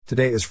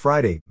Today is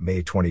Friday,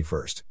 May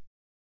 21st.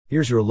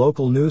 Here's your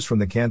local news from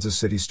the Kansas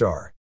City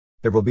Star.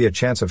 There will be a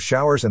chance of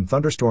showers and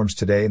thunderstorms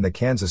today in the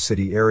Kansas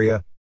City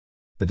area.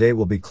 The day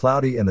will be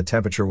cloudy and the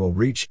temperature will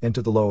reach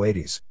into the low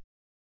 80s.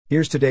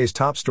 Here's today's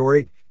top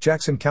story.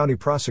 Jackson County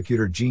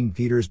Prosecutor Gene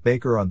Peters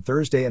Baker on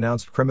Thursday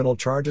announced criminal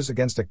charges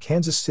against a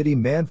Kansas City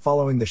man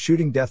following the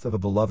shooting death of a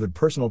beloved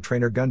personal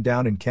trainer gunned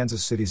down in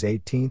Kansas City's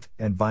 18th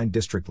and Vine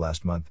district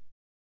last month.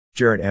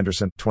 Jared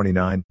Anderson,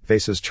 29,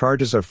 faces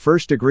charges of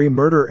first-degree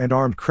murder and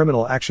armed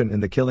criminal action in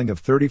the killing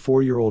of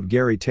 34-year-old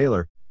Gary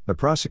Taylor, the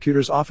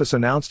prosecutor's office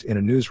announced in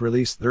a news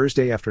release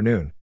Thursday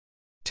afternoon.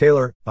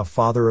 Taylor, a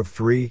father of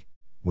three,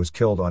 was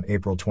killed on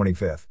April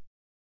 25.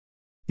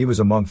 He was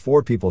among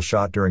 4 people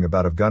shot during a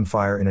bout of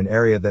gunfire in an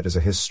area that is a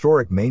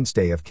historic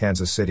mainstay of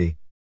Kansas City.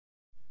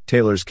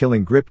 Taylor's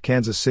killing gripped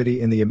Kansas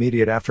City in the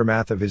immediate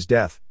aftermath of his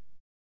death.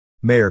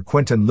 Mayor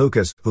Quinton,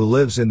 who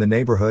lives in the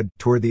neighborhood,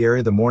 toured the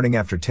area the morning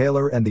after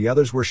Taylor and the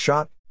others were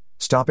shot,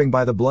 stopping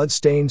by the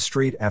blood-stained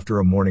street after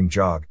a morning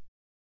jog.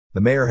 The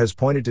mayor has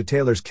pointed to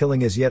Taylor's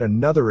killing as yet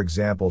another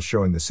example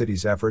showing the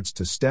city's efforts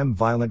to stem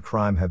violent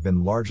crime have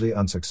been largely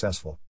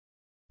unsuccessful.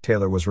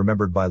 Taylor was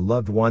remembered by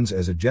loved ones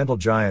as a gentle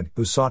giant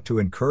who sought to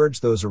encourage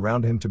those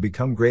around him to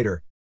become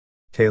greater.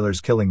 Taylor's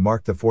killing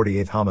marked the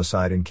 48th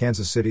homicide in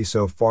Kansas City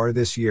so far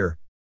this year.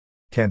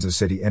 Kansas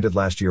City ended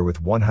last year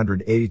with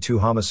 182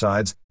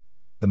 homicides,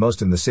 the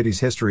most in the city's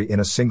history in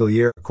a single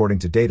year, according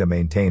to data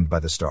maintained by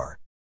the Star.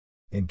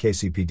 In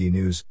KCPD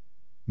News,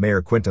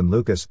 Mayor Quinton,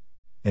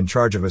 in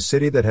charge of a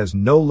city that has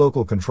no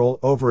local control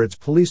over its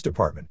police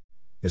department,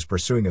 is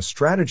pursuing a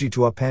strategy to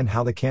upend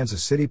how the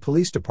Kansas City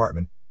Police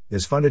Department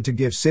is funded to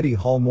give City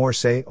Hall more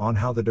say on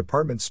how the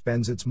department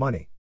spends its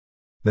money.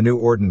 The new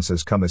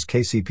ordinances come as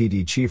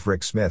KCPD Chief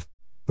Rick Smith,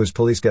 whose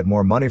police get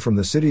more money from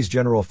the city's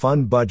general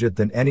fund budget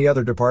than any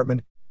other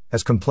department,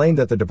 has complained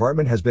that the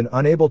department has been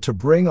unable to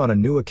bring on a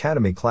new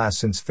academy class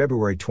since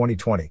February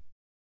 2020.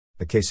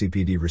 The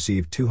KCPD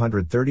received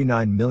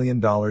 $239 million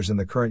in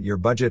the current year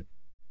budget,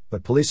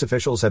 but police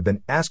officials have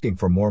been asking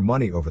for more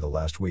money over the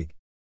last week.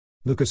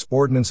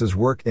 Ordinances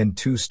work in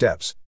 2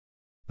 steps.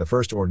 The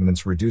first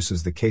ordinance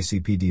reduces the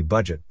KCPD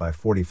budget by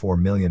 $44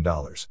 million.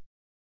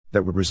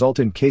 That would result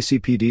in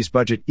KCPD's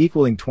budget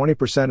equaling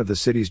 20% of the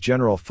city's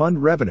general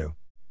fund revenue,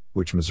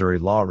 which Missouri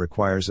law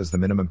requires as the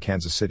minimum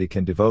Kansas City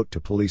can devote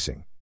to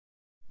policing.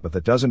 But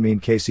that doesn't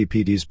mean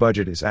KCPD's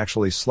budget is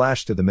actually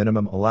slashed to the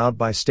minimum allowed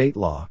by state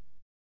law.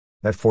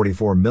 That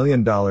 $44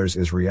 million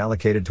is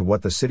reallocated to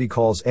what the city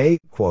calls a,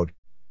 quote,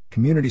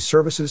 Community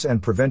Services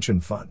and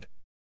Prevention Fund.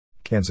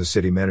 Kansas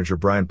City Manager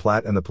Brian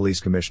Platt and the police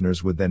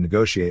commissioners would then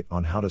negotiate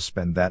on how to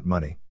spend that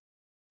money.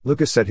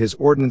 Said his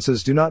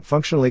ordinances do not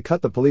functionally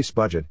cut the police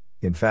budget.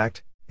 In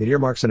fact, it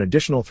earmarks an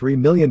additional $3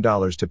 million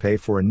to pay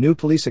for a new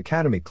police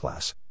academy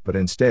class, but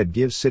instead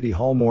gives City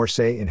Hall more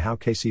say in how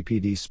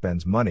KCPD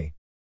spends money.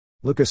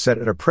 Said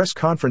at a press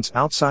conference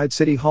outside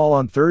City Hall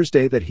on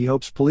Thursday that he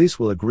hopes police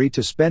will agree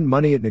to spend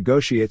money it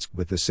negotiates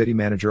with the city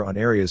manager on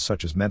areas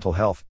such as mental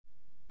health,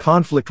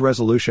 conflict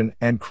resolution,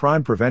 and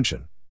crime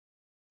prevention.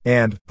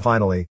 And,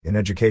 finally, in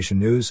education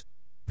news,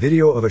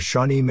 video of a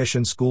Shawnee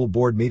Mission school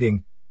board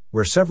meeting,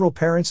 where several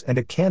parents and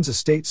a Kansas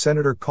state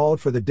senator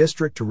called for the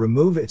district to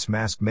remove its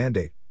mask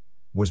mandate,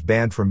 was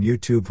banned from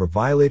YouTube for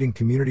violating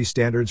community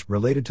standards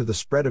related to the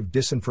spread of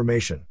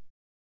disinformation.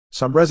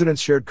 Some residents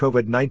shared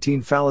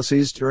COVID-19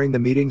 fallacies during the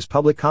meeting's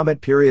public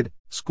comment period,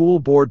 school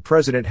board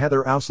president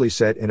Heather Ousley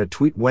said in a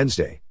tweet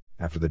Wednesday,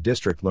 after the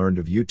district learned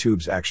of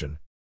YouTube's action.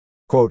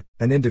 Quote,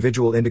 an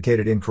individual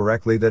indicated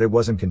incorrectly that it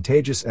wasn't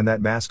contagious and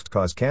that masks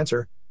cause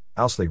cancer,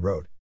 Ousley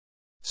wrote.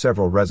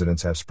 Several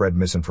residents have spread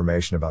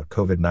misinformation about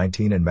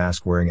COVID-19 and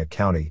mask wearing at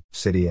county,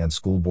 city, and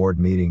school board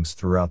meetings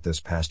throughout this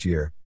past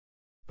year.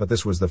 But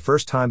this was the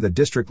first time the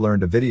district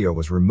learned a video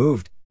was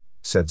removed,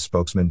 said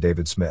spokesman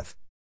David Smith.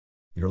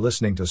 You're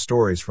listening to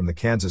stories from the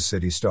Kansas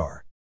City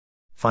Star.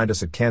 Find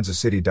us at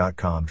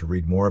kansascity.com to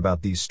read more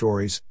about these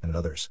stories and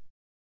others.